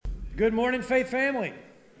Good morning, Faith family.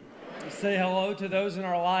 Say hello to those in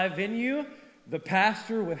our live venue. The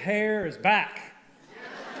pastor with hair is back.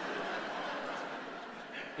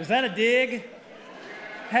 Was that a dig?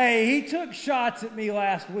 Hey, he took shots at me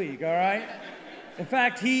last week, all right? In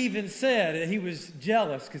fact, he even said that he was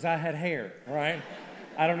jealous because I had hair, all right?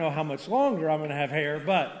 I don't know how much longer I'm going to have hair,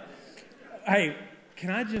 but hey, can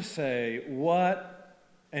I just say what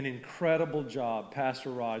an incredible job Pastor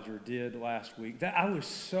Roger did last week. That I was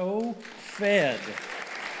so fed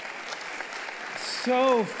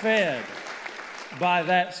by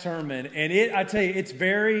that sermon. And I tell you, it's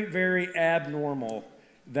very, very abnormal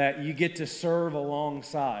that you get to serve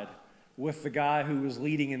alongside with the guy who was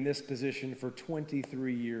leading in this position for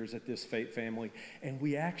 23 years at this Faith family. And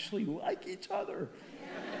we actually like each other.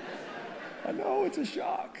 I know, it's a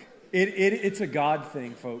shock. It's a God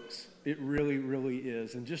thing, folks. It really, really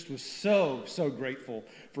is. And just was so grateful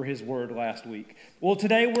for his word last week. Well,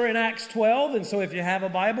 today we're in Acts 12. And so if you have a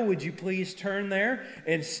Bible, would you please turn there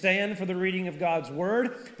and stand for the reading of God's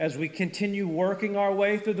word as we continue working our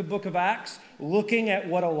way through the book of Acts, looking at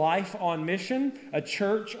what a life on mission, a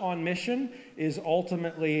church on mission, is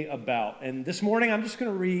ultimately about. And this morning I'm just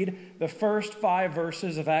going to read the first 5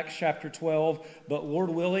 verses of Acts chapter 12. But Lord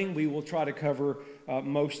willing, we will try to cover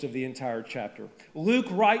most of the entire chapter. Luke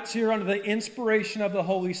writes here under the inspiration of the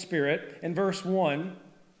Holy Spirit in verse 1,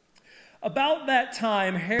 "About that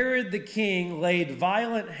time Herod the king laid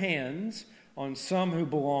violent hands on some who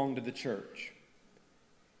belonged to the church.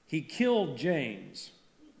 He killed James,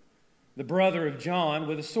 the brother of John,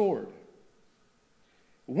 with a sword.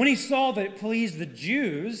 When he saw that it pleased the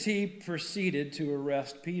Jews, he proceeded to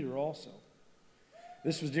arrest Peter also.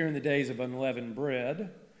 This was during the days of unleavened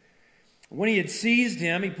bread. When he had seized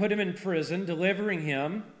him, he put him in prison, delivering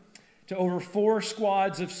him to over 4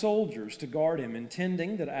 squads of soldiers to guard him,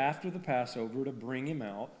 intending that after the Passover to bring him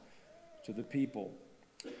out to the people.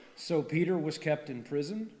 So Peter was kept in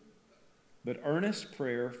prison, but earnest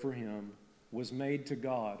prayer for him was made to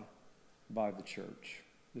God by the church."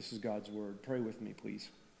 This is God's word. Pray with me, please.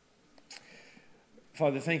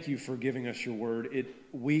 Father, thank you for giving us your word. It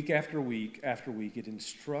week after week after week, it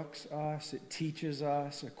instructs us, it teaches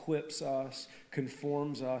us, equips us,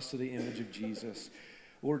 conforms us to the image of Jesus.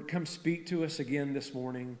 Lord, come speak to us again this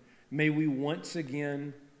morning. May we once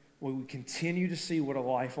again, may we continue to see what a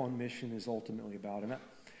life on mission is ultimately about.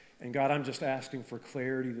 And God, I'm just asking for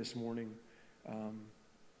clarity this morning.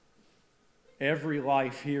 Every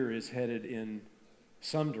life here is headed in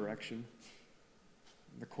some direction.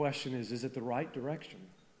 The question is it the right direction?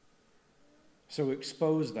 So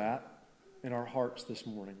expose that in our hearts this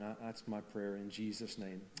morning. That's my prayer in Jesus'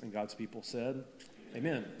 name. And God's people said,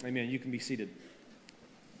 amen. Amen. You can be seated.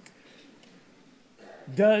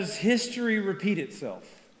 Does history repeat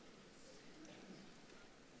itself?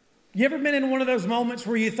 You ever been in one of those moments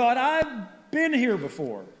where you thought, I've been here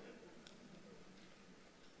before?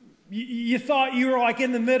 You thought you were like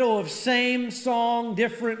in the middle of same song,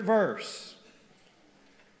 different verse.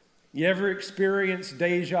 You ever experienced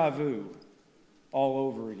deja vu all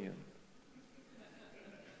over again?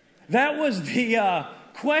 That was the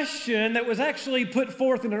question that was actually put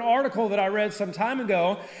forth in an article that I read some time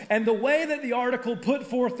ago. And the way that the article put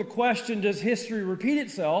forth the question, does history repeat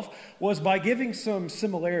itself, was by giving some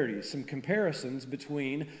similarities, some comparisons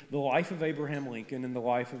between the life of Abraham Lincoln and the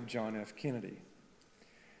life of John F. Kennedy.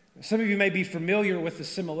 Some of you may be familiar with the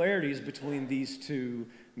similarities between these two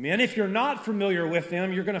men. If you're not familiar with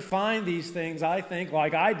them, you're going to find these things, I think,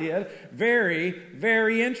 like I did, very,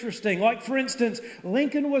 very interesting. Like, for instance,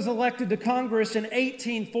 Lincoln was elected to Congress in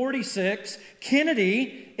 1846,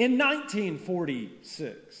 Kennedy in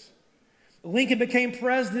 1946. Lincoln became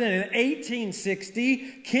president in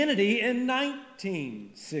 1860, Kennedy in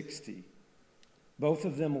 1960. Both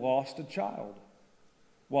of them lost a child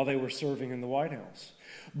while they were serving in the White House.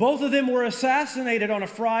 Both of them were assassinated on a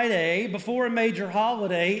Friday before a major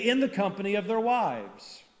holiday in the company of their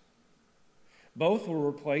wives. Both were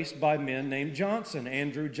replaced by men named Johnson,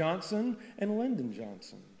 Andrew Johnson and Lyndon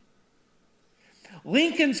Johnson.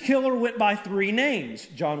 Lincoln's killer went by 3 names,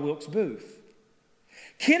 John Wilkes Booth.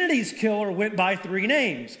 Kennedy's killer went by 3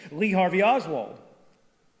 names, Lee Harvey Oswald.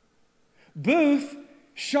 Booth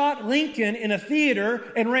shot Lincoln in a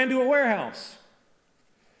theater and ran to a warehouse.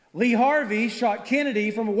 Lee Harvey shot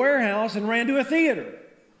Kennedy from a warehouse and ran to a theater.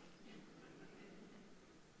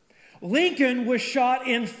 Lincoln was shot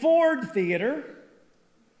in Ford Theater.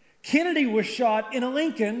 Kennedy was shot in a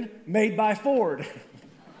Lincoln made by Ford.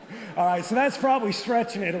 All right, so that's probably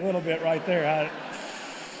stretching it a little bit right there.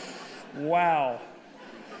 Wow.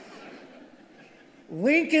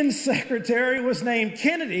 Lincoln's secretary was named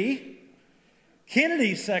Kennedy.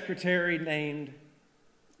 Kennedy's secretary named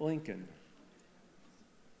Lincoln.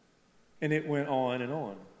 And it went on and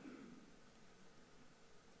on.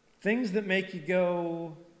 Things that make you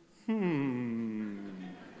go,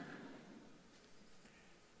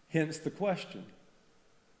 Hence the question.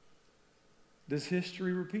 Does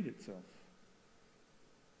history repeat itself?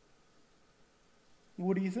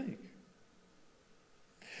 What do you think?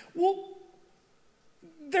 Well,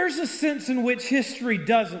 there's a sense in which history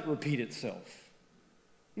doesn't repeat itself.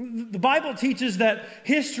 The Bible teaches that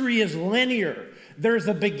history is linear. There's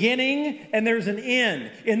a beginning and there's an end.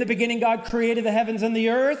 In the beginning, God created the heavens and the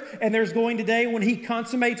earth, and there's going to a day when He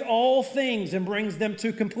consummates all things and brings them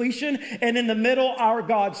to completion. And in the middle, our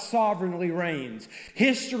God sovereignly reigns.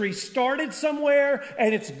 History started somewhere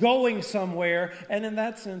and it's going somewhere, and in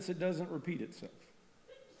that sense, it doesn't repeat itself.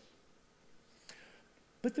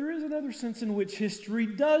 But there is another sense in which history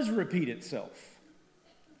does repeat itself.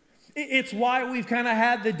 It's why we've kind of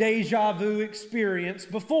had the deja vu experience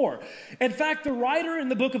before. In fact, the writer in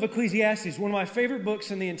the book of Ecclesiastes, one of my favorite books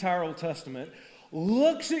in the entire Old Testament,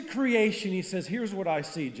 looks at creation. He says, here's what I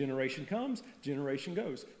see. Generation comes, generation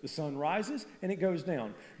goes. The sun rises and it goes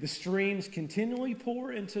down. The streams continually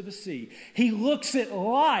pour into the sea. He looks at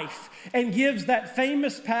life and gives that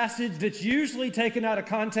famous passage that's usually taken out of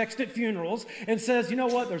context at funerals and says, you know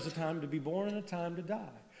what? There's a time to be born and a time to die.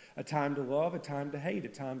 A time to love, a time to hate, a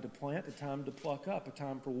time to plant, a time to pluck up, a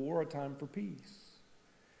time for war, a time for peace.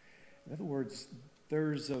 In other words,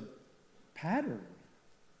 there's a pattern.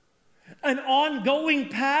 An ongoing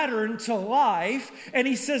pattern to life. And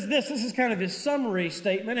he says this is kind of his summary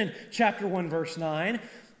statement in chapter 1, verse 9.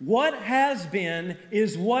 What has been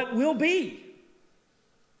is what will be.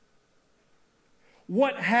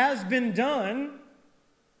 What has been done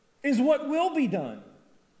is what will be done.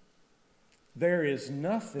 There is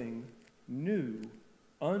nothing new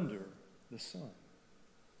under the sun.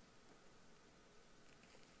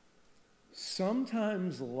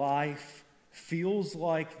 Sometimes life feels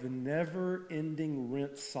like the never-ending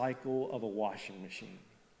rinse cycle of a washing machine.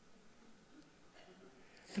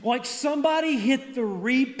 Like somebody hit the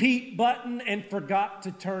repeat button and forgot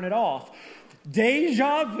to turn it off.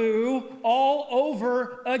 Deja vu all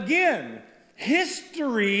over again.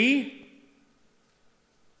 History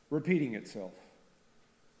repeating itself.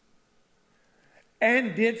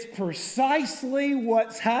 And it's precisely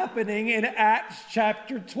what's happening in Acts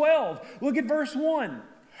chapter 12. Look at verse 1.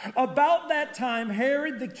 About that time,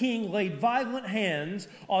 Herod the king laid violent hands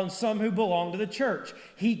on some who belonged to the church.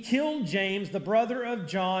 He killed James, the brother of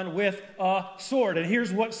John, with a sword. And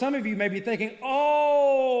here's what some of you may be thinking,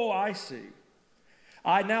 oh, I see.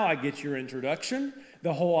 Now I get your introduction.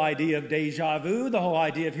 The whole idea of deja vu, the whole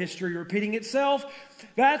idea of history repeating itself.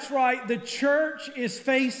 That's right, the church is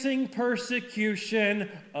facing persecution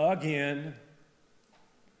again.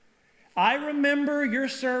 I remember your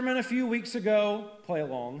sermon a few weeks ago, play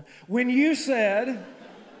along, when you said,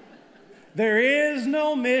 there is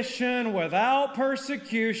no mission without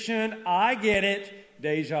persecution. I get it,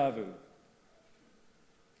 deja vu.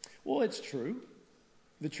 Well, it's true.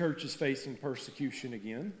 The church is facing persecution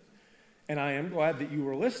again. And I am glad that you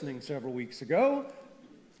were listening several weeks ago.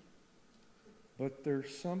 But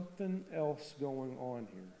there's something else going on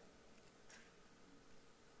here.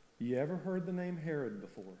 You ever heard the name Herod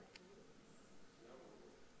before?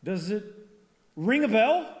 Does it ring a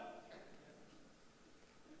bell?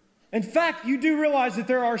 In fact, you do realize that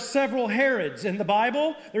there are several Herods in the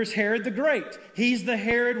Bible. There's Herod the Great. He's the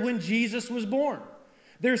Herod when Jesus was born.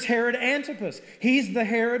 There's Herod Antipas. He's the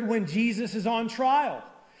Herod when Jesus is on trial.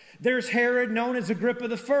 There's Herod known as Agrippa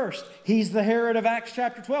I. He's the Herod of Acts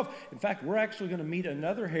chapter 12. In fact, we're actually going to meet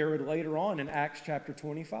another Herod later on in Acts chapter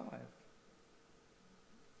 25.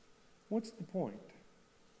 What's the point?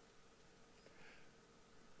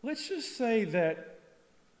 Let's just say that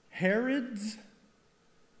Herods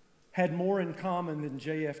had more in common than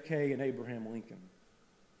JFK and Abraham Lincoln.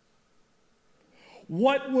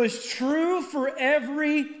 What was true for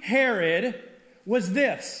every Herod was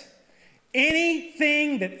this: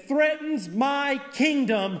 anything that threatens my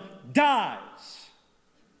kingdom dies.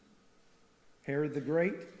 Herod the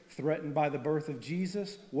Great, threatened by the birth of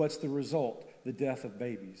Jesus. What's the result? The death of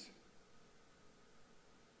babies.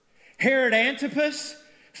 Herod Antipas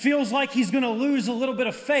feels like he's going to lose a little bit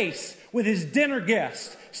of face with his dinner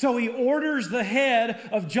guest, so he orders the head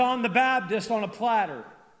of John the Baptist on a platter.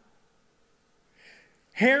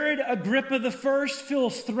 Herod Agrippa I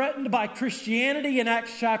feels threatened by Christianity in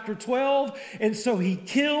Acts chapter 12, and so he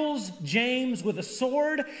kills James with a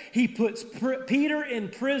sword. He puts Peter in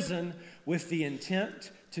prison with the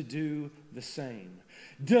intent to do the same.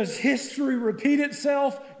 Does history repeat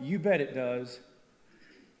itself? You bet it does.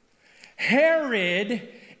 Herod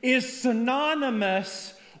is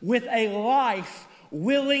synonymous with a life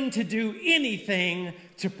willing to do anything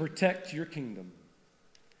to protect your kingdom.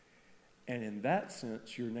 And in that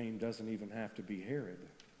sense, your name doesn't even have to be Herod.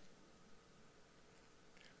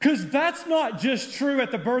 Because that's not just true at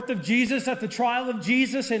the birth of Jesus, at the trial of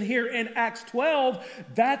Jesus, and here in Acts 12.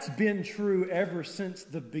 That's been true ever since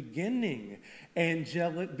the beginning.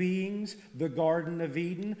 Angelic beings, the Garden of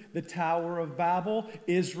Eden, the Tower of Babel,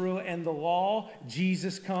 Israel and the law.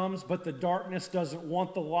 Jesus comes, but the darkness doesn't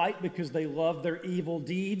want the light because they love their evil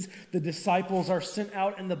deeds. The disciples are sent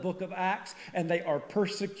out in the book of Acts, and they are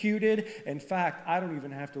persecuted. In fact, I don't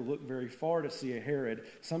even have to look very far to see a Herod.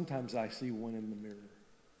 Sometimes I see one in the mirror.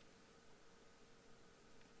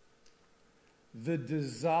 The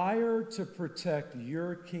desire to protect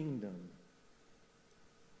your kingdom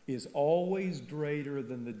is always greater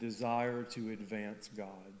than the desire to advance God's.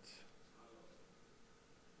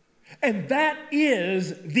 And that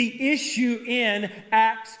is the issue in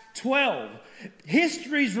Acts 12.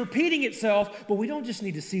 History's repeating itself, but we don't just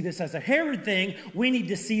need to see this as a Herod thing. We need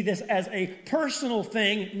to see this as a personal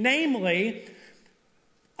thing. Namely,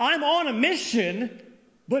 I'm on a mission,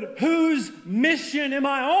 but whose mission am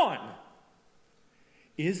I on?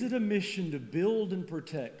 Is it a mission to build and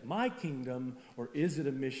protect my kingdom, or is it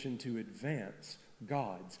a mission to advance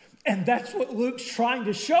God's? And that's what Luke's trying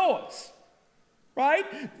to show us, right?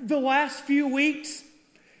 The last few weeks,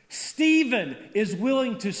 Stephen is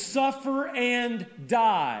willing to suffer and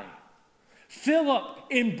die. Philip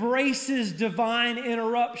embraces divine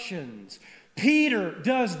interruptions. Peter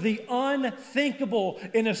does the unthinkable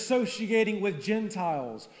in associating with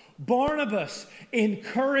Gentiles. Barnabas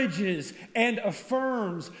encourages and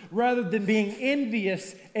affirms rather than being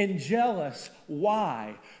envious and jealous.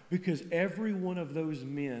 Why? Because every one of those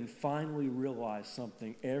men finally realized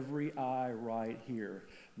something. Every eye right here.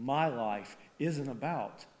 My life isn't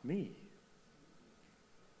about me.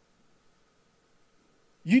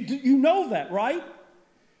 You know that, right?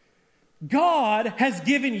 God has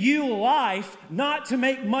given you life not to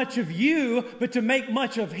make much of you, but to make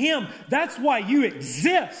much of Him. That's why you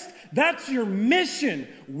exist. That's your mission.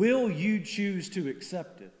 Will you choose to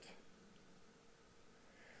accept it?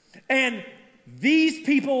 And these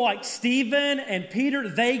people like Stephen and Peter,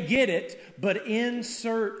 they get it, but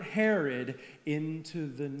insert Herod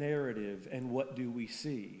into the narrative. And what do we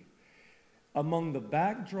see? Among the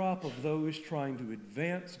backdrop of those trying to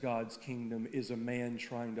advance God's kingdom is a man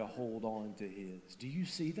trying to hold on to his. Do you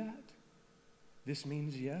see that? This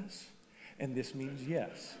means yes, and this means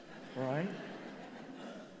yes, right?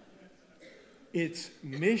 It's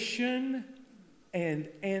mission and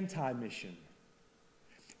anti-mission.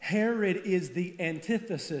 Herod is the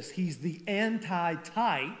antithesis. He's the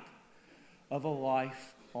anti-type of a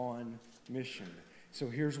life on mission. So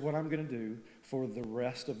here's what I'm going to do for the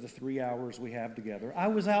rest of the 3 hours we have together. I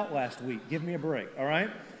was out last week. Give me a break, all right?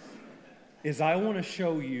 Is I want to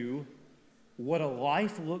show you what a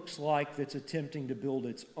life looks like that's attempting to build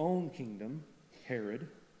its own kingdom, Herod,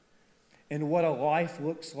 and what a life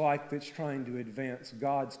looks like that's trying to advance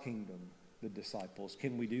God's kingdom, the disciples.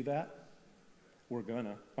 Can we do that? We're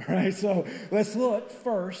gonna. All right, so let's look.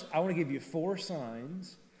 First, I want to give you 4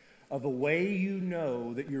 signs of a way you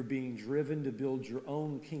know that you're being driven to build your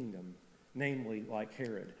own kingdom, namely like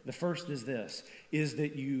Herod. The first is this, is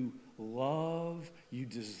that you love, you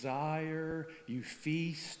desire, you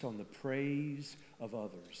feast on the praise of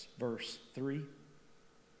others. Verse 3.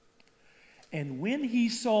 And when he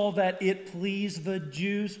saw that it pleased the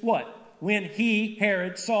Jews, what? When he,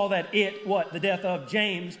 Herod, saw that it, what? The death of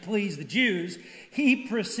James pleased the Jews, he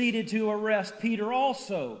proceeded to arrest Peter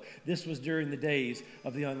also. This was during the days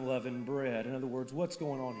of the unleavened bread. In other words, what's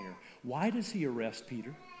going on here? Why does he arrest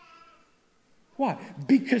Peter? Why?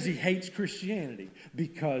 Because he hates Christianity.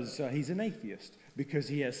 Because he's an atheist. Because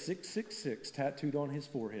he has 666 tattooed on his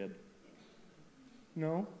forehead.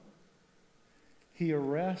 No. He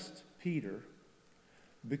arrests Peter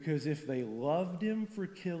because if they loved him for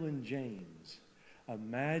killing James,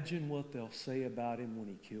 imagine what they'll say about him when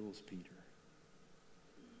he kills Peter.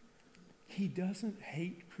 He doesn't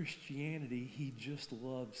hate Christianity, he just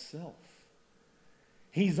loves self.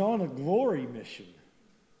 He's on a glory mission.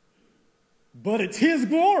 But it's his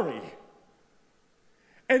glory.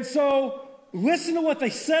 And so, listen to what they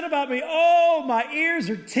said about me. Oh, my ears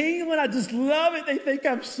are tingling. I just love it. They think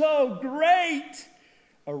I'm so great.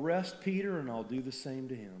 Arrest Peter and I'll do the same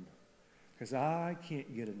to him. Because I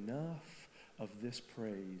can't get enough of this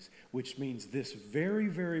praise. Which means this very,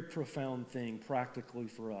 very profound thing practically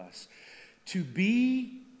for us. To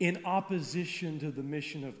be in opposition to the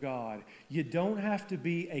mission of God, you don't have to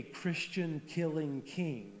be a Christian killing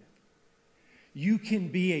king. You can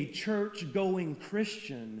be a church-going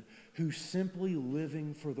Christian who's simply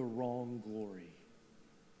living for the wrong glory.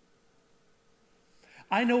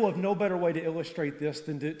 I know of no better way to illustrate this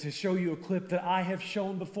than to show you a clip that I have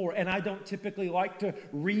shown before. And I don't typically like to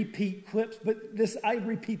repeat clips, but I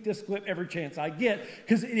repeat this clip every chance I get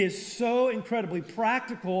because it is so incredibly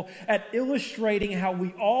practical at illustrating how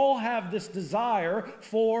we all have this desire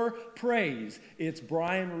for praise. It's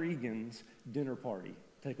Brian Regan's dinner party.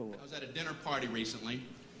 Take a look. I was at a dinner party recently.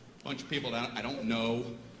 A bunch of people that I don't know.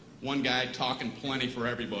 One guy talking plenty for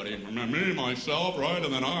everybody. Me, myself, right?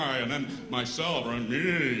 And then I, and then myself, right?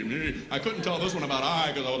 Me. I couldn't tell this one about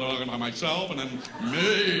I because I was talking about myself, and then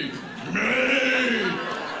me.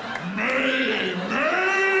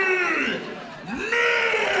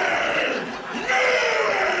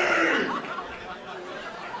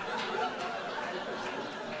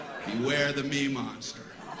 Beware the me monster.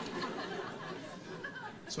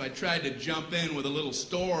 So I tried to jump in with a little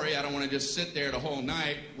story. I don't want to just sit there the whole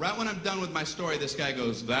night. Right when I'm done with my story, this guy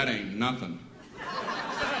goes, "That ain't nothing."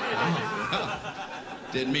 Oh, well,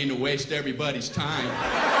 didn't mean to waste everybody's time.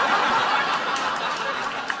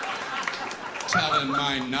 Telling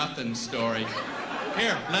my nothing story.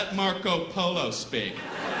 Here, let Marco Polo speak.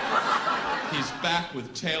 He's back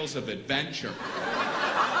with tales of adventure.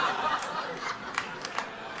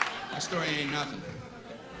 My story ain't nothing.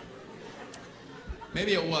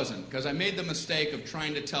 Maybe it wasn't, because I made the mistake of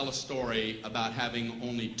trying to tell a story about having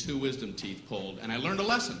only 2 wisdom teeth pulled, and I learned a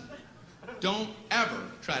lesson. Don't ever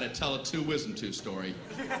try to tell a 2 wisdom tooth story,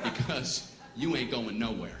 because you ain't going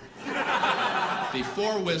nowhere. The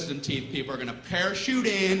 4 wisdom teeth people are going to parachute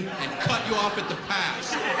in and cut you off at the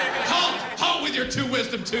pass. Halt with your 2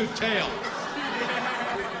 wisdom tooth tale.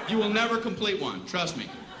 You will never complete one, trust me.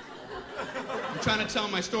 I'm trying to tell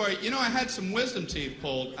my story. You know, I had some wisdom teeth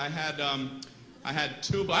pulled. I had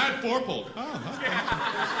 4 pulled. Oh, okay.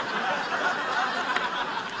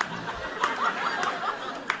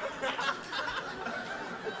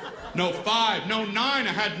 No 5, no 9.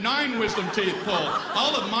 I had 9 wisdom teeth pulled.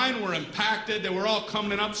 All of mine were impacted. They were all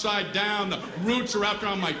coming upside down. The roots are wrapped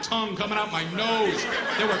around my tongue, coming out my nose.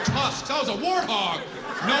 They were tusks. I was a warthog.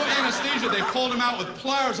 No anesthesia. They pulled them out with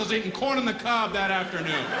pliers. I was eating corn on the cob that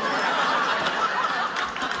afternoon.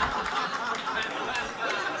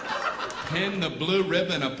 Pin the blue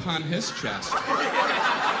ribbon upon his chest.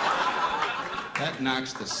 That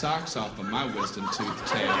knocks the socks off of my wisdom tooth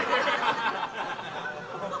tail.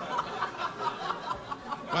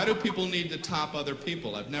 Why do people need to top other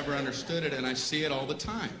people? I've never understood it, and I see it all the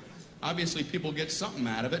time. Obviously, people get something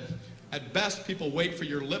out of it. At best, people wait for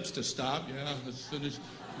your lips to stop. Yeah, as soon as...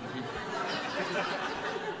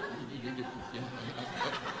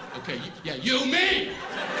 Okay, you, me!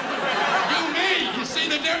 You, me! You see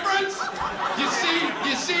the difference? You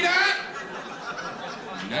see that?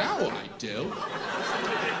 Now I do.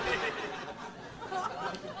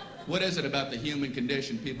 What is it about the human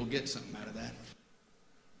condition? People get something out of that.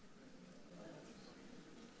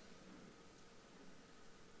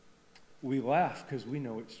 We laugh because we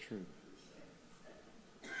know it's true.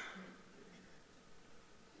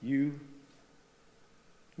 You,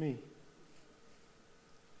 me.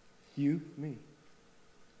 You, me.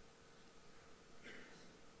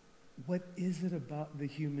 What is it about the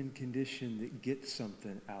human condition that gets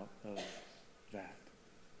something out of that?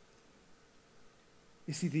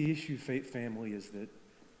 You see, the issue, Faith Family, is that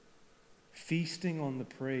feasting on the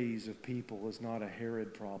praise of people is not a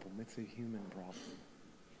Herod problem. It's a human problem.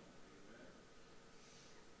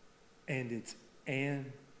 And it's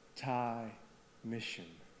anti-mission.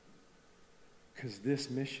 Because this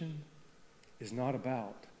mission is not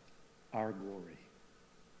about our glory.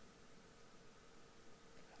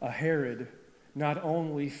 A Herod not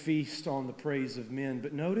only feasts on the praise of men,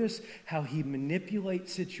 but notice how he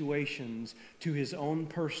manipulates situations to his own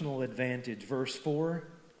personal advantage. Verse 4,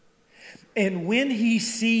 and when he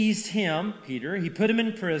seized him, Peter, he put him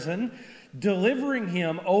in prison, delivering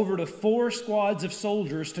him over to 4 squads of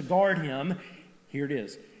soldiers to guard him. Here it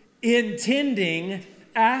is. Intending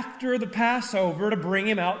after the Passover to bring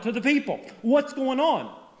him out to the people. What's going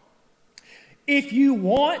on? If you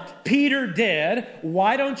want Peter dead,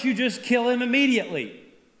 why don't you just kill him immediately?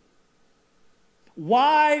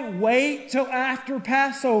 Why wait till after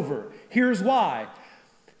Passover? Here's why.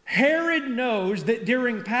 Herod knows that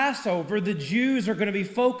during Passover, the Jews are going to be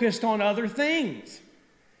focused on other things.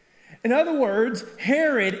 In other words,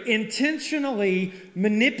 Herod intentionally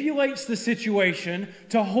manipulates the situation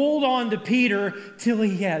to hold on to Peter till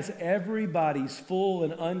he has everybody's full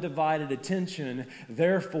and undivided attention.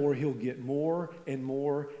 Therefore, he'll get more and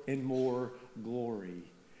more and more glory.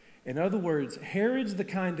 In other words, Herod's the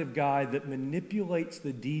kind of guy that manipulates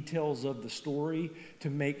the details of the story to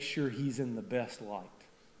make sure he's in the best light.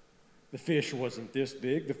 The fish wasn't this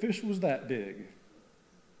big, the fish was that big.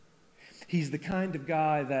 He's the kind of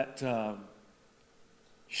guy that,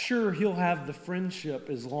 sure, he'll have the friendship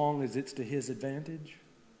as long as it's to his advantage.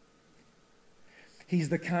 He's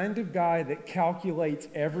the kind of guy that calculates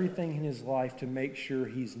everything in his life to make sure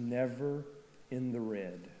he's never in the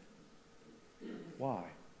red. Why?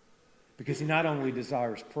 Because he not only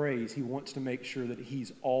desires praise, he wants to make sure that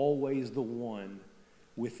he's always the one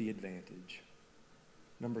with the advantage.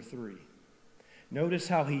 Number 3, notice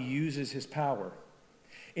how he uses his power.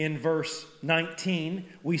 In verse 19,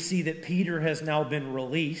 we see that Peter has now been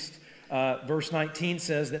released. Verse 19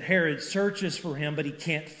 says that Herod searches for him, but he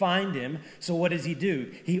can't find him. So what does he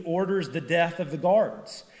do? He orders the death of the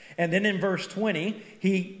guards. And then in verse 20,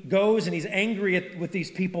 he goes and he's angry with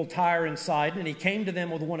these people, Tyre and Sidon, and he came to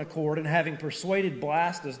them with one accord, and having persuaded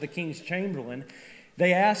Blastus, the king's chamberlain,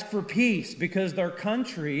 they asked for peace because their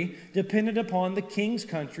country depended upon the king's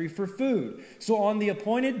country for food. So on the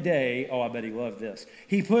appointed day, I bet he loved this,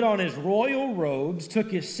 he put on his royal robes,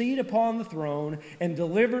 took his seat upon the throne, and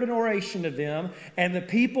delivered an oration to them. And the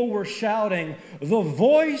people were shouting, "The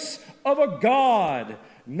voice of a God,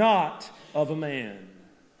 not of a man."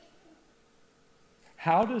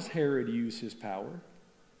 How does Herod use his power?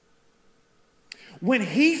 When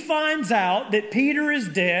he finds out that Peter is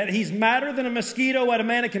dead, he's madder than a mosquito at a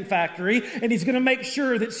mannequin factory, and he's going to make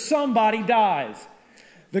sure that somebody dies.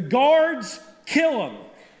 The guards kill him.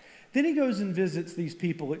 Then he goes and visits these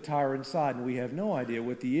people at Tyre and Sidon. We have no idea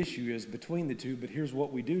what the issue is between the two, but here's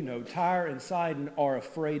what we do know. Tyre and Sidon are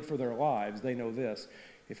afraid for their lives. They know this: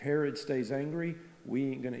 if Herod stays angry,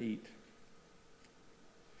 we ain't going to eat.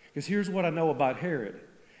 Because here's what I know about Herod,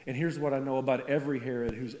 and here's what I know about every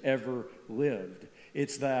Herod who's ever lived.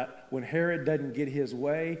 It's that when Herod doesn't get his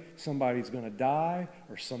way, somebody's going to die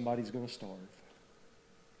or somebody's going to starve.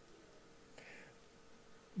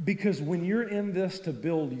 Because when you're in this to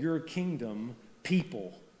build your kingdom,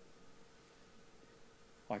 people,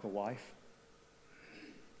 like a wife,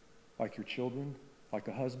 like your children, like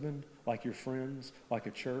a husband, like your friends, like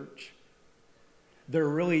a church, they're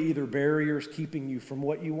really either barriers keeping you from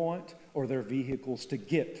what you want, or they're vehicles to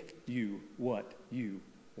get you what you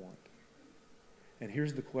want. And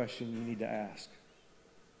here's the question you need to ask.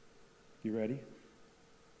 You ready?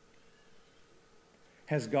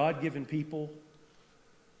 Has God given people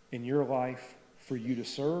in your life for you to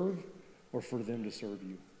serve or for them to serve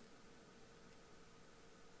you?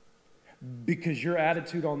 Because your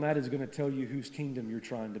attitude on that is going to tell you whose kingdom you're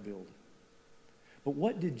trying to build. But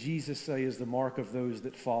what did Jesus say is the mark of those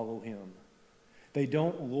that follow him? They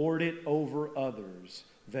don't lord it over others.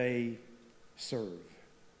 They serve.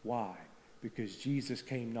 Why? Because Jesus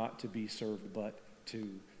came not to be served, but to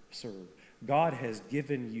serve. God has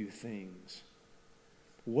given you things.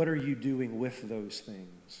 What are you doing with those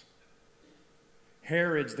things?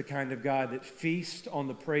 Herod's the kind of guy that feasts on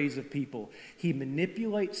the praise of people. He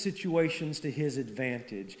manipulates situations to his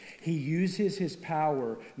advantage. He uses his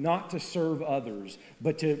power not to serve others,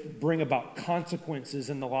 but to bring about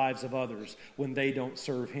consequences in the lives of others when they don't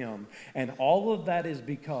serve him. And all of that is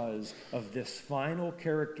because of this final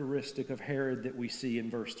characteristic of Herod that we see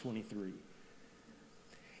in verse 23.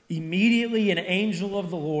 Immediately an angel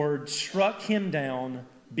of the Lord struck him down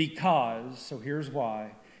because, so here's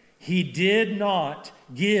why, he did not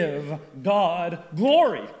give God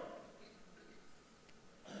glory.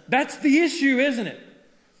 That's the issue, isn't it?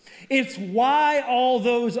 It's why all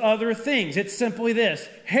those other things. It's simply this: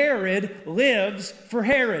 Herod lives for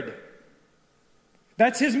Herod.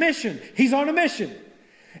 That's his mission. He's on a mission.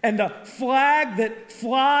 And the flag that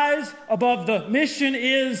flies above the mission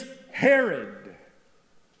is Herod.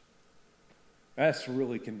 That's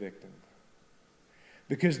really convicting.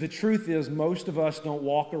 Because the truth is, most of us don't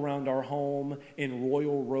walk around our home in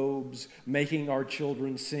royal robes, making our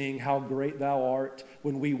children sing "How Great Thou Art"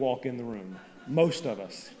 when we walk in the room. Most of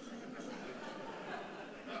us.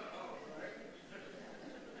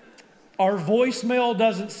 Our voicemail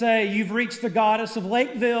doesn't say, "You've reached the goddess of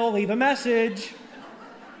Lakeville, leave a message."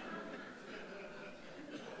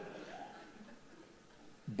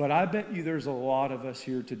 But I bet you there's a lot of us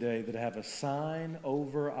here today that have a sign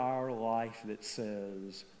over our life that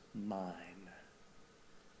says, "Mine."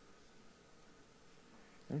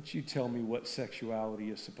 Don't you tell me what sexuality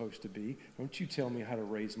is supposed to be. Don't you tell me how to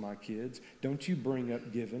raise my kids. Don't you bring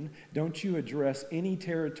up giving. Don't you address any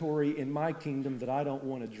territory in my kingdom that I don't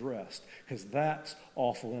want addressed, because that's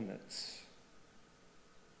off limits.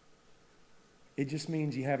 It just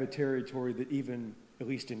means you have a territory that even, at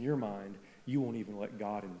least in your mind, you won't even let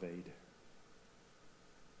God invade.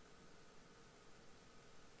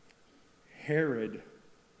 Herod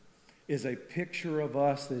is a picture of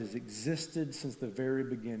us that has existed since the very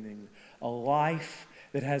beginning. A life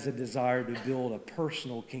that has a desire to build a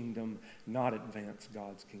personal kingdom, not advance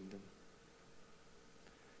God's kingdom.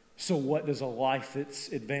 So what does a life that's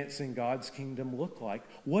advancing God's kingdom look like?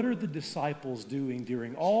 What are the disciples doing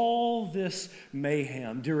during all this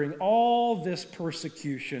mayhem, during all this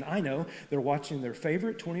persecution? I know they're watching their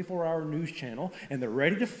favorite 24-hour news channel, and they're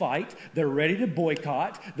ready to fight, they're ready to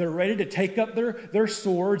boycott, they're ready to take up their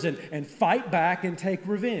swords and fight back and take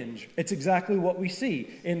revenge. It's exactly what we see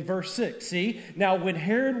in verse 6. See, now when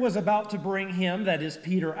Herod was about to bring him, that is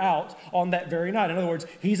Peter, out on that very night, in other words,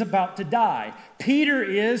 he's about to die, Peter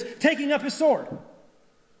is taking up his sword.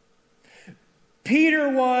 Peter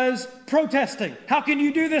was protesting. How can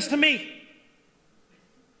you do this to me?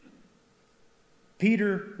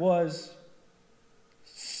 Peter was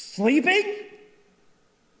sleeping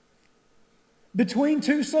between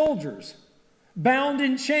two soldiers, bound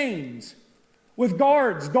in chains, with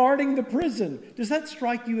guards guarding the prison. Does that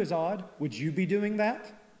strike you as odd? Would you be doing that?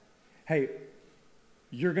 Hey,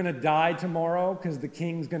 you're going to die tomorrow because the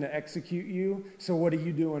king's going to execute you. So what are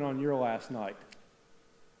you doing on your last night?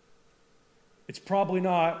 It's probably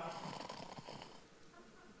not.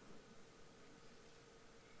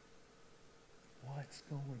 What's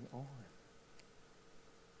going on?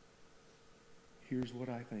 Here's what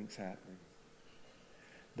I think's happening.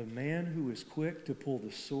 The man who is quick to pull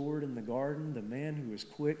the sword in the garden, the man who is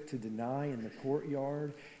quick to deny in the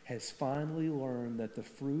courtyard, has finally learned that the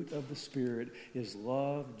fruit of the Spirit is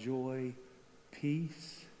love, joy,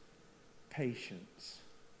 peace, patience.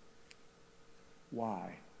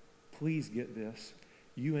 Why? Please get this.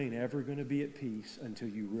 You ain't ever going to be at peace until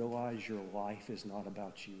you realize your life is not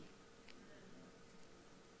about you.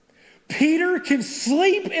 Peter can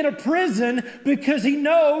sleep in a prison because he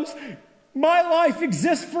knows my life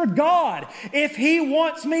exists for God. If he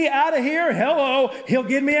wants me out of here, hello, he'll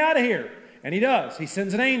get me out of here. And he does. He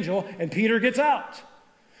sends an angel and Peter gets out.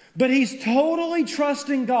 But he's totally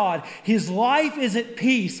trusting God. His life is at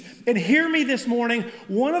peace. And hear me this morning,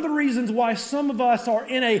 one of the reasons why some of us are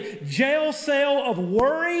in a jail cell of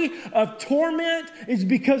worry, of torment, is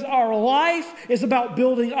because our life is about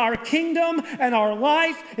building our kingdom and our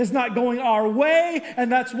life is not going our way,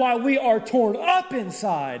 and that's why we are torn up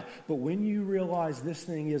inside. But when you realize this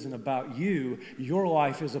thing isn't about you, your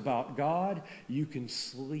life is about God, you can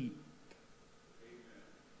sleep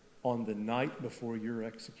on the night before your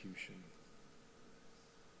execution.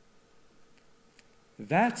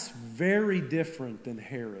 That's very different than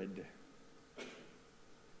Herod,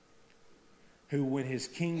 who, when his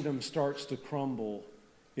kingdom starts to crumble,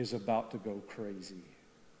 is about to go crazy.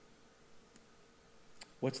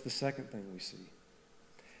 What's the second thing we see?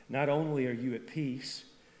 Not only are you at peace,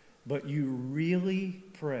 but you really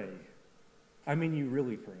pray. I mean, you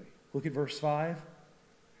really pray. Look at verse 5.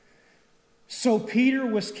 So Peter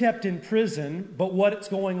was kept in prison, but what's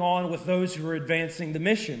going on with those who are advancing the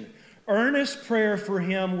mission? Earnest prayer for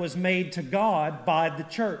him was made to God by the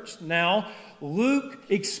church. Now, Luke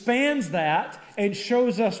expands that and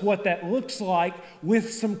shows us what that looks like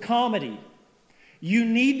with some comedy. You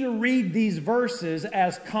need to read these verses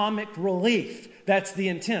as comic relief. That's the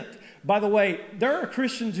intent. By the way, there are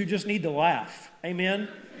Christians who just need to laugh. Amen?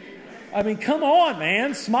 I mean, come on,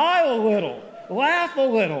 man. Smile a little. Laugh a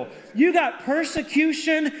little. You got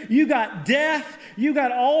persecution, you got death, you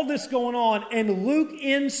got all this going on, and Luke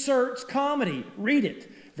inserts comedy. Read it.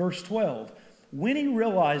 Verse 12. When he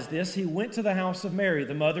realized this, he went to the house of Mary,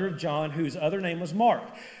 the mother of John, whose other name was Mark,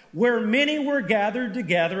 where many were gathered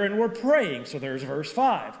together and were praying. So there's verse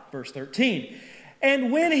 5. Verse 13.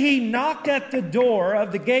 And when he knocked at the door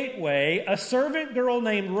of the gateway, a servant girl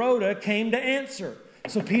named Rhoda came to answer.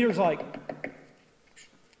 So Peter's like,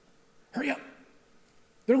 hurry up.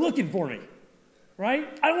 They're looking for me, right?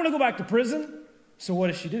 I don't want to go back to prison. So what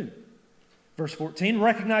does she do? Verse 14,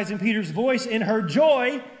 recognizing Peter's voice in her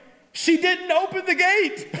joy, she didn't open the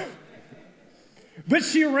gate. But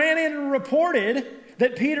she ran in and reported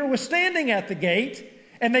that Peter was standing at the gate,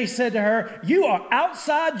 and they said to her, you are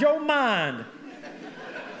outside your mind.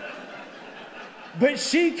 But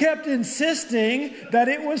she kept insisting that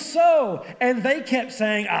it was so. And they kept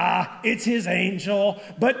saying, it's his angel.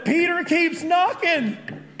 But Peter keeps knocking.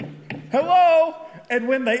 Hello? And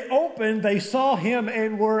when they opened, they saw him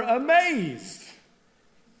and were amazed.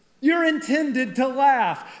 You're intended to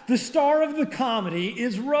laugh. The star of the comedy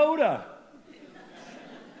is Rhoda.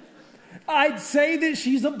 I'd say that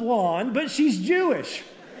she's a blonde, but she's Jewish.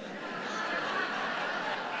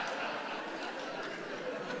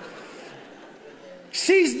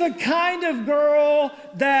 She's the kind of girl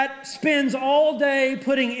that spends all day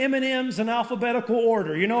putting M&Ms in alphabetical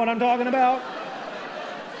order. You know what I'm talking about?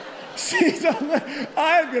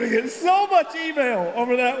 I'm going to get so much email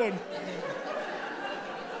over that one.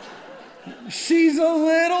 She's a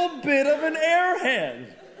little bit of an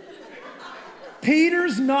airhead.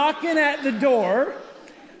 Peter's knocking at the door.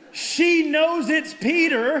 She knows it's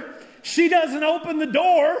Peter. She doesn't open the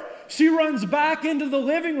door. She runs back into the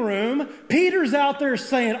living room. Peter's out there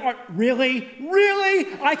saying, really? Really?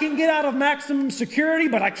 I can get out of maximum security,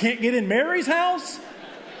 but I can't get in Mary's house?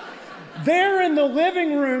 They're in the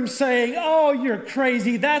living room saying, oh, you're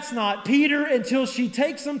crazy. That's not Peter, until she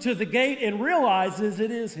takes him to the gate and realizes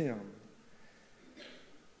it is him.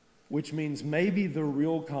 Which means maybe the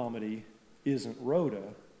real comedy isn't Rhoda.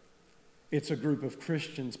 It's a group of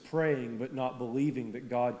Christians praying but not believing that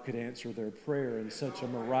God could answer their prayer in such a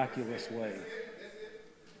miraculous way.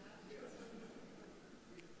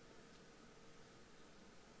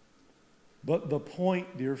 But the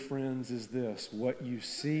point, dear friends, is this. What you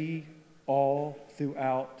see all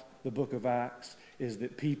throughout the book of Acts is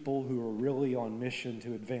that people who are really on mission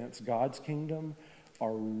to advance God's kingdom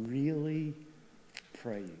are really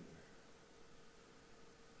praying.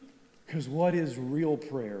 Because what is real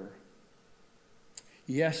prayer?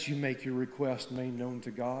 Yes, you make your request made known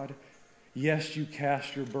to God. Yes, you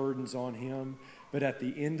cast your burdens on Him. But at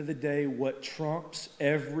the end of the day, what trumps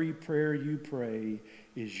every prayer you pray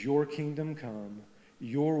is your kingdom come,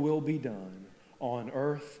 your will be done on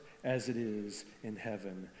earth as it is in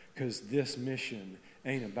heaven. Because this mission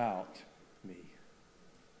ain't about me.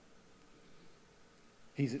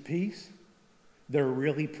 He's at peace. They're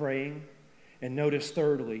really praying. And notice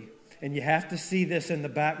thirdly, and you have to see this in the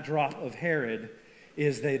backdrop of Herod,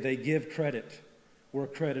 is they give credit where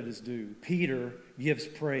credit is due. Peter gives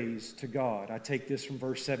praise to God. I take this from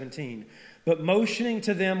verse 17. But motioning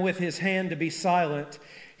to them with his hand to be silent,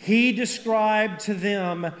 he described to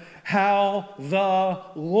them how the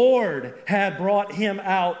Lord had brought him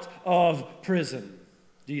out of prison.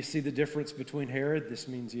 Do you see the difference between Herod? This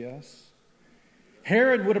means yes.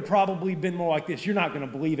 Herod would have probably been more like this. You're not going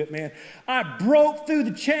to believe it, man. I broke through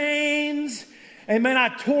the chains. And man, I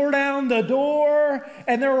tore down the door,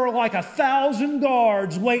 and there were like 1,000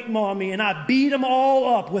 guards waiting on me, and I beat them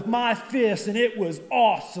all up with my fists, and it was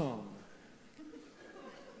awesome.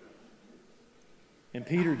 And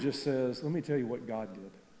Peter just says, let me tell you what God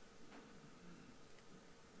did.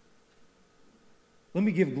 Let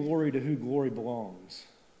me give glory to who glory belongs.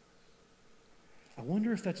 I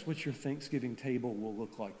wonder if that's what your Thanksgiving table will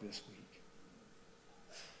look like this week.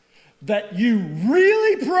 That you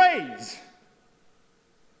really praise.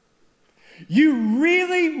 You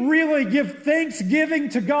really, really give thanksgiving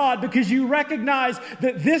to God because you recognize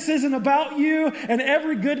that this isn't about you, and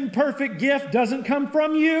every good and perfect gift doesn't come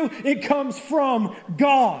from you. It comes from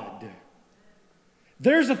God.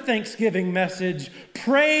 There's a Thanksgiving message.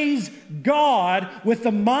 Praise God with the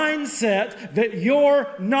mindset that you're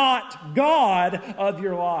not God of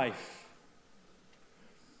your life.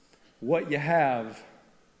 What you have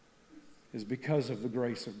is because of the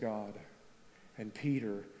grace of God. And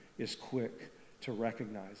Peter is quick to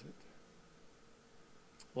recognize it.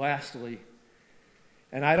 Lastly,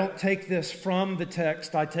 and I don't take this from the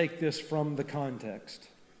text, I take this from the context,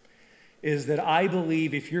 is that I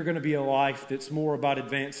believe if you're going to be a life that's more about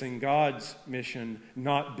advancing God's mission,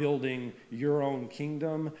 not building your own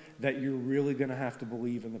kingdom, that you're really going to have to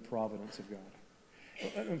believe in the providence of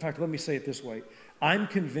God. In fact, let me say it this way. I'm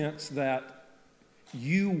convinced that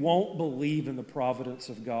you won't believe in the providence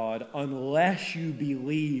of God unless you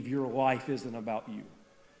believe your life isn't about you.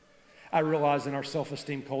 I realize in our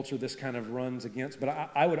self-esteem culture this kind of runs against, but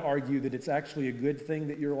I would argue that it's actually a good thing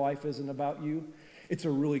that your life isn't about you. It's a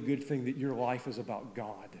really good thing that your life is about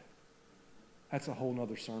God. That's a whole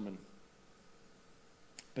nother sermon.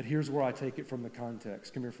 But here's where I take it from the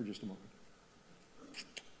context. Come here for just a moment.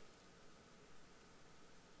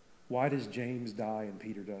 Why does James die and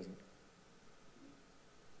Peter doesn't?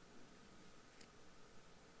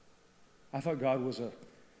 I thought God was an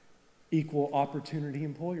equal opportunity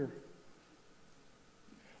employer.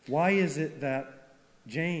 Why is it that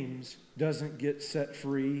James doesn't get set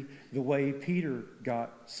free the way Peter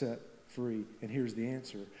got set free? And here's the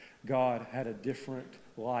answer. God had a different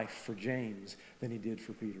life for James than He did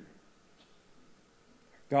for Peter.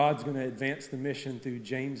 God's going to advance the mission through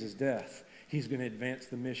James's death. He's going to advance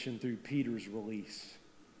the mission through Peter's release.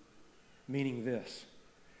 Meaning this.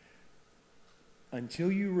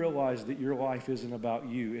 Until you realize that your life isn't about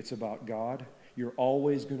you, it's about God, you're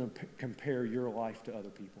always going to compare your life to other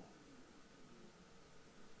people.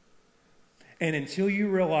 And until you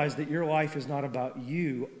realize that your life is not about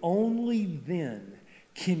you, only then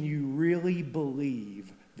can you really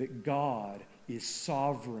believe that God is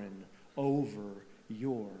sovereign over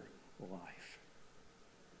your life.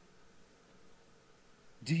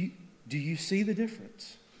 Do you see the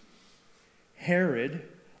difference? Herod,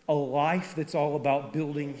 a life that's all about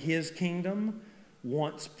building his kingdom,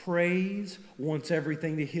 wants praise, wants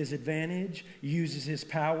everything to his advantage, uses his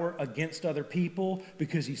power against other people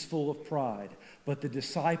because he's full of pride. But the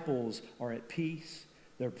disciples are at peace,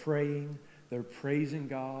 they're praying, they're praising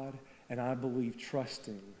God, and I believe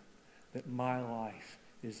trusting that my life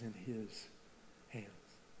is in his hands.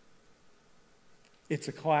 It's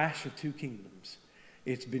a clash of two kingdoms.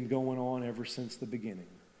 It's been going on ever since the beginning.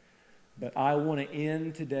 But I want to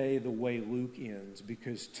end today the way Luke ends,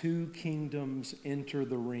 because two kingdoms enter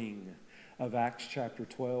the ring of Acts chapter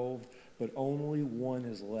 12, but only one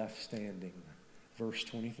is left standing. Verse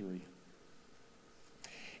 23.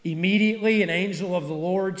 Immediately an angel of the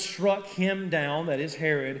Lord struck him down, that is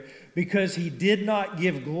Herod, because he did not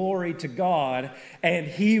give glory to God, and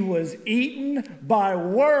he was eaten by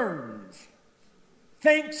worms.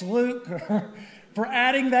 Thanks, Luke, for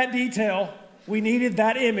adding that detail. We needed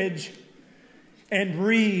that image. And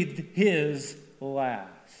breathed his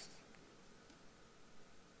last.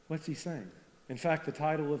 What's he saying? In fact, the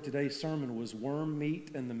title of today's sermon was Worm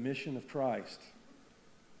Meat and the Mission of Christ.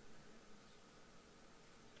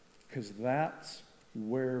 Because that's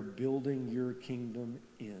where building your kingdom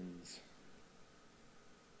ends.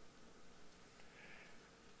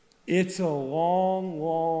 It's a long,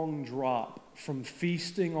 long drop from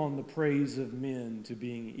feasting on the praise of men to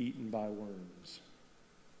being eaten by worms.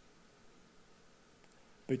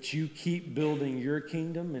 But you keep building your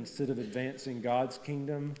kingdom instead of advancing God's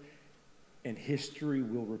kingdom, and history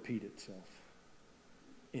will repeat itself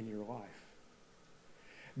in your life.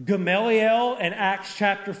 Gamaliel in Acts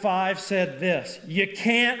chapter 5 said this: you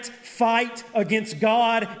can't fight against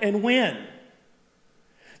God and win.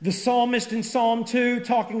 The psalmist in Psalm 2,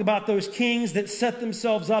 talking about those kings that set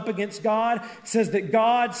themselves up against God, says that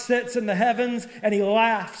God sits in the heavens and he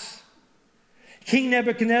laughs. King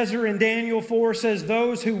Nebuchadnezzar in Daniel 4 says,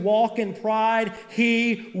 those who walk in pride,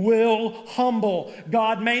 he will humble.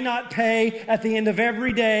 God may not pay at the end of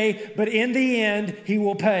every day, but in the end, he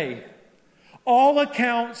will pay. All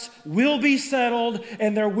accounts will be settled,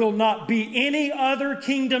 and there will not be any other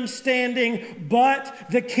kingdom standing but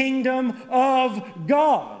the kingdom of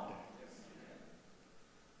God.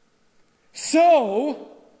 So,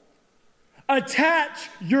 attach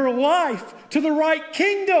your life to the right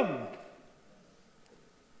kingdom.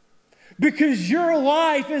 Because your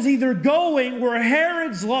life is either going where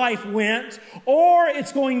Herod's life went, or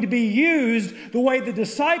it's going to be used the way the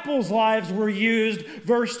disciples' lives were used,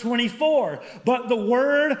 verse 24. But the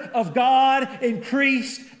word of God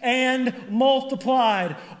increased and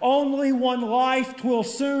multiplied. Only one life will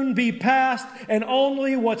soon be passed, and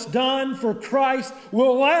only what's done for Christ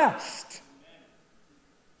will last.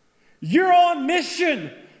 You're on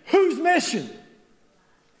mission. Whose mission?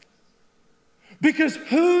 Because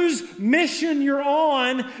whose mission you're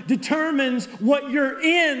on determines what your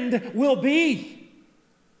end will be.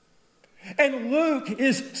 And Luke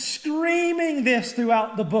is screaming this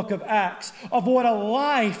throughout the book of Acts of what a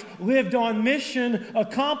life lived on mission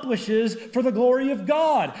accomplishes for the glory of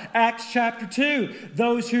God. Acts chapter 2,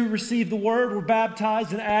 those who received the word were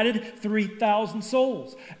baptized and added 3,000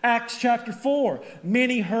 souls. Acts chapter 4,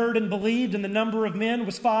 many heard and believed, and the number of men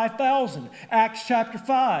was 5,000. Acts chapter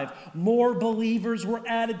 5, more believers were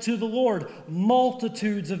added to the Lord,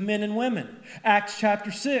 multitudes of men and women. Acts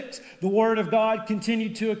chapter 6, the word of God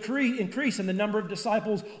continued to increase, and the number of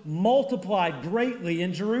disciples multiplied greatly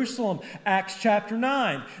in Jerusalem. Acts chapter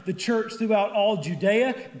 9, the church throughout all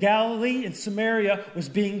Judea, Galilee, and Samaria was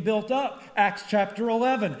being built up. Acts chapter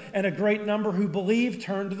 11, and a great number who believed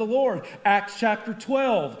turned to the Lord. Acts chapter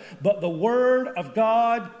 12, but the word of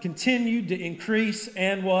God continued to increase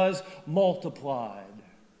and was multiplied.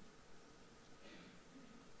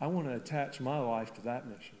 I want to attach my life to that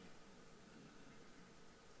mission.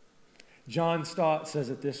 John Stott says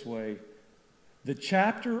it this way: the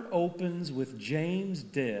chapter opens with James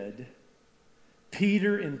dead,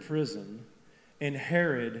 Peter in prison, and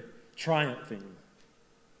Herod triumphing.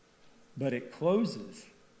 But it closes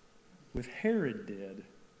with Herod dead,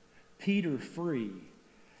 Peter free,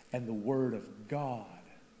 and the word of God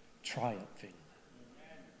triumphing.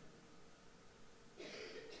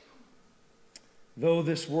 Though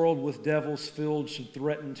this world with devils filled should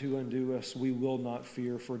threaten to undo us, we will not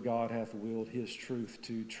fear, for God hath willed his truth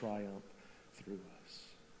to triumph through us.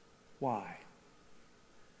 Why?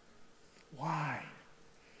 Why?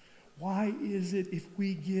 Why is it if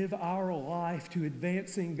we give our life to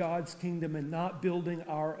advancing God's kingdom and not building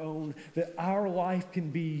our own, that our life can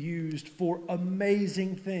be used for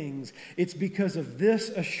amazing things? It's because of this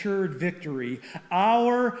assured victory.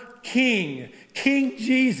 Our King, King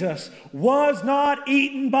Jesus, was not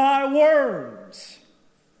eaten by worms.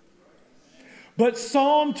 But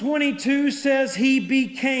Psalm 22 says he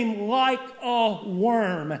became like a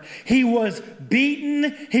worm. He was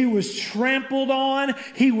beaten, he was trampled on,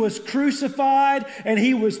 he was crucified, and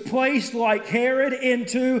he was placed like Herod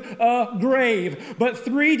into a grave. But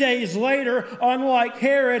 3 days later, unlike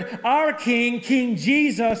Herod, our King, King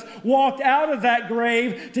Jesus, walked out of that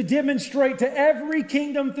grave to demonstrate to every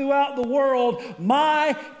kingdom throughout the world,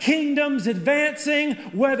 my kingdom's advancing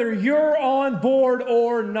whether you're on board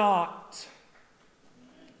or not.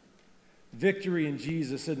 Victory in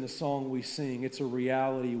Jesus isn't a song we sing. It's a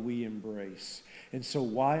reality we embrace. And so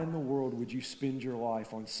why in the world would you spend your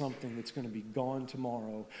life on something that's going to be gone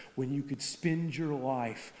tomorrow when you could spend your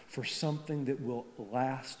life for something that will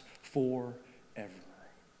last forever?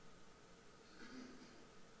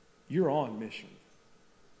 You're on mission.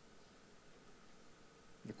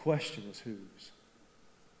 The question is whose?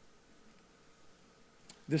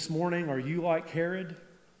 This morning, are you like Herod?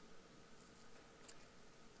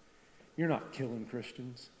 You're not killing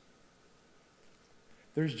Christians.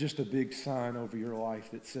 There's just a big sign over your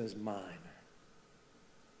life that says mine.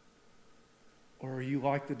 Or are you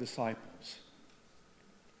like the disciples?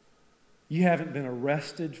 You haven't been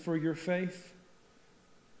arrested for your faith,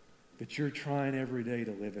 but you're trying every day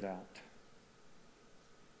to live it out.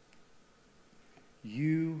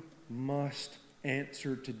 You must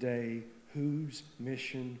answer today whose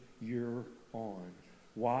mission you're on.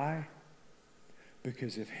 Why?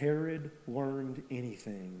 Because if Herod learned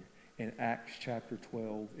anything in Acts chapter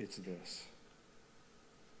 12, it's this.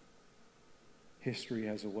 History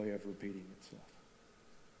has a way of repeating itself.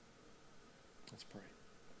 Let's pray.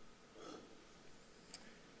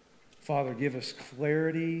 Father, give us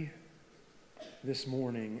clarity this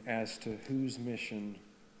morning as to whose mission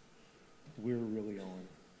we're really on.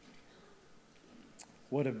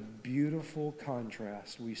 What a beautiful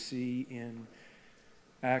contrast we see in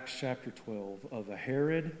Acts chapter 12 of a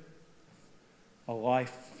Herod, a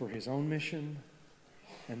life for his own mission,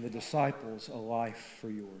 and the disciples, a life for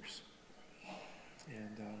yours.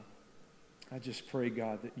 And I just pray,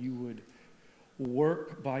 God, that you would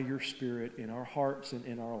work by your Spirit in our hearts and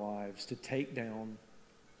in our lives to take down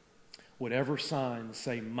whatever signs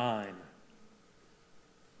say mine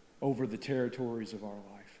over the territories of our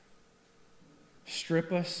life.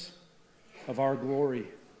 Strip us of our glory.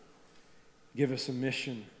 Give us a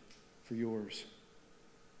mission for yours.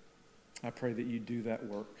 I pray that you do that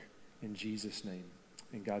work in Jesus' name.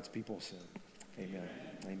 And God's people said, amen.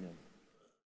 Amen.